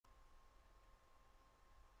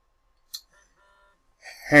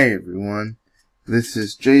Hey everyone, this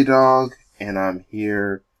is J-Dog and I'm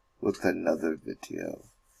here with another video.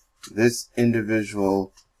 This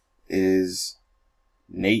individual is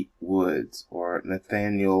Nate Woods, or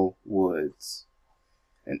Nathaniel Woods,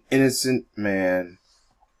 an innocent man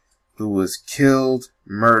who was killed,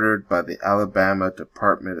 murdered by the Alabama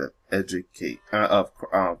Department of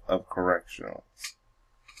Correctional.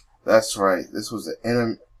 That's right, this is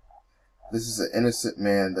an innocent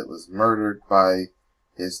man that was murdered by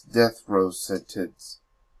his death row sentence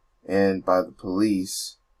and by the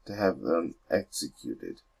police to have them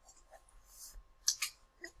executed.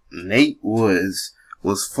 Nate Woods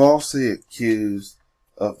was falsely accused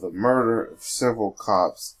of the murder of several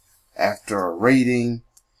cops. After a raiding,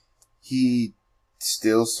 he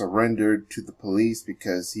still surrendered to the police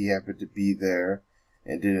because he happened to be there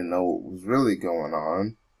and didn't know what was really going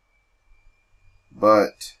on.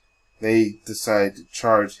 But they decided to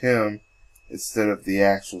charge him instead of the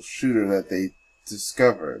actual shooter that they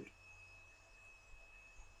discovered.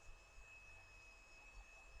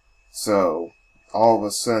 So, all of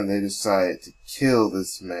a sudden they decided to kill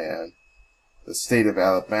this man. The state of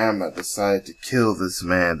Alabama decided to kill this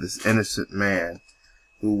man, this innocent man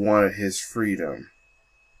who wanted his freedom.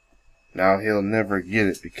 Now he'll never get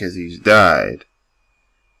it because he's died.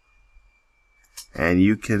 And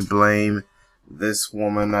you can blame this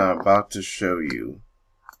woman I'm about to show you.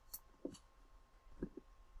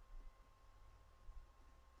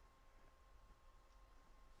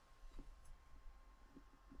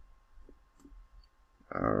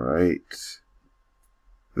 Alright.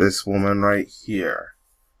 This woman right here.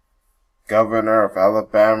 Governor of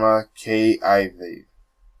Alabama, Kay Ivey.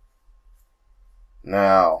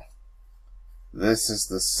 Now, this is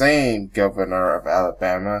the same governor of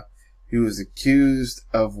Alabama who was accused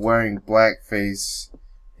of wearing blackface.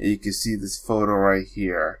 You can see this photo right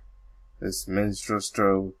here. This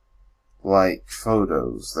minstrel-like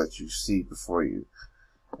photos that you see before you.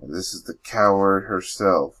 And this is the coward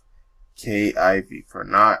herself, Kay Ivey, for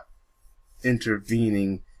not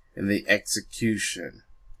intervening in the execution.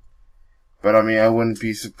 But I mean, I wouldn't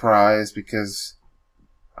be surprised because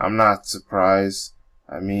I'm not surprised.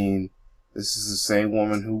 I mean, this is the same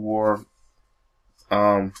woman who wore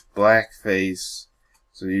blackface.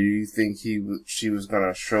 So you think she was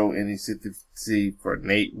gonna show any sympathy for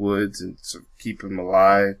Nate Woods and keep him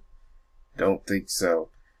alive? Don't think so.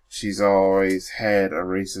 She's always had a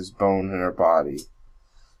racist bone in her body.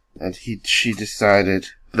 And she decided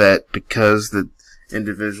that because the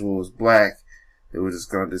individual was black, they were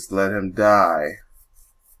just gonna let him die.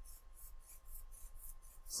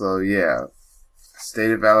 So yeah,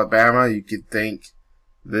 state of Alabama, you could thank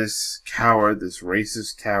this coward, this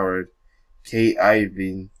racist coward, Kay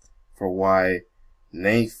Ivey, for why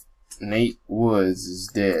Nate Woods is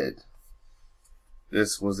dead.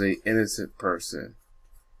 This was an innocent person.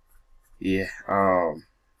 Yeah,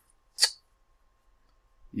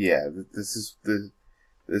 yeah, this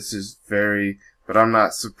is very, but I'm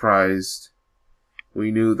not surprised. We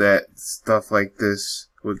knew that stuff like this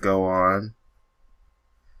would go on.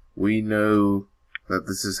 We know that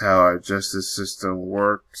this is how our justice system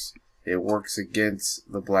works. It works against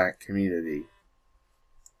the black community.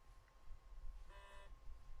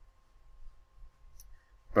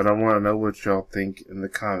 But I want to know what y'all think in the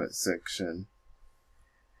comment section.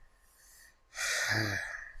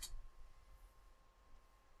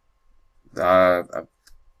 I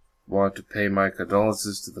want to pay my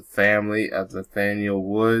condolences to the family of Nathaniel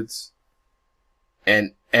Woods.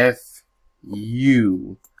 And F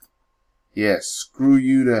you. Yes, screw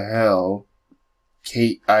you to hell,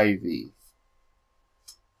 Kay Ivey.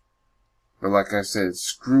 But like I said,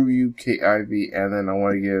 screw you, Kay Ivey, and then I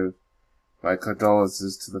want to give my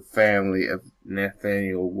condolences to the family of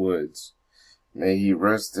Nathaniel Woods. May he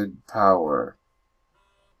rest in power.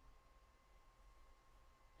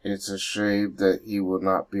 It's a shame that he will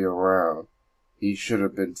not be around. He should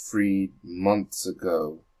have been freed months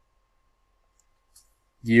ago.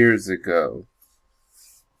 Years ago.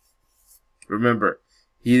 Remember,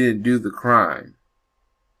 he didn't do the crime.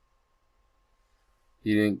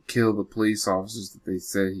 He didn't kill the police officers that they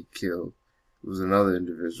said he killed. It was another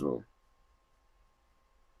individual.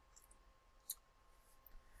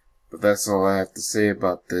 But that's all I have to say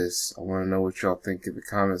about this. I want to know what y'all think in the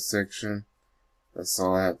comment section. That's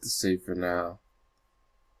all I have to say for now.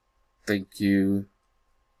 Thank you.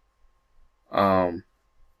 Thank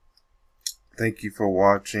you for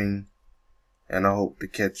watching. And I hope to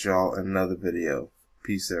catch y'all in another video.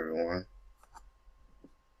 Peace, everyone.